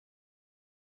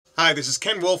Hi, this is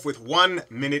Ken Wolf with 1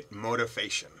 Minute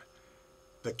Motivation.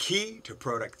 The key to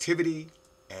productivity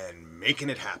and making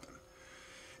it happen.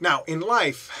 Now, in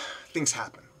life, things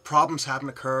happen. Problems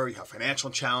occur. You have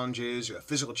financial challenges, you have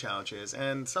physical challenges,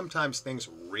 and sometimes things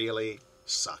really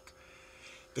suck.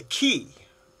 The key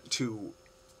to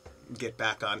get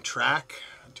back on track,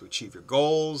 to achieve your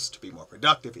goals, to be more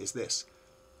productive is this: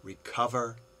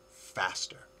 recover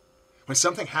faster. When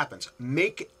something happens,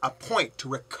 make a point to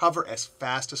recover as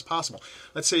fast as possible.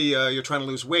 Let's say you're trying to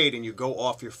lose weight and you go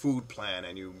off your food plan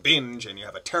and you binge and you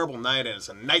have a terrible night and it's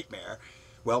a nightmare.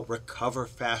 Well, recover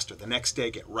faster. The next day,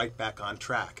 get right back on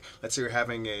track. Let's say you're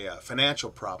having a financial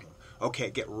problem. Okay,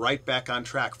 get right back on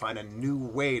track. Find a new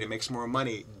way to make some more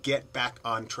money. Get back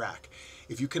on track.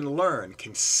 If you can learn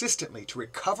consistently to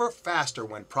recover faster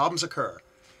when problems occur,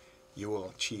 you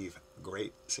will achieve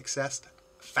great success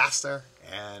faster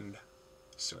and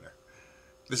sooner.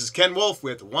 This is Ken Wolf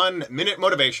with 1 Minute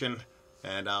Motivation,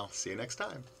 and I'll see you next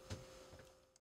time.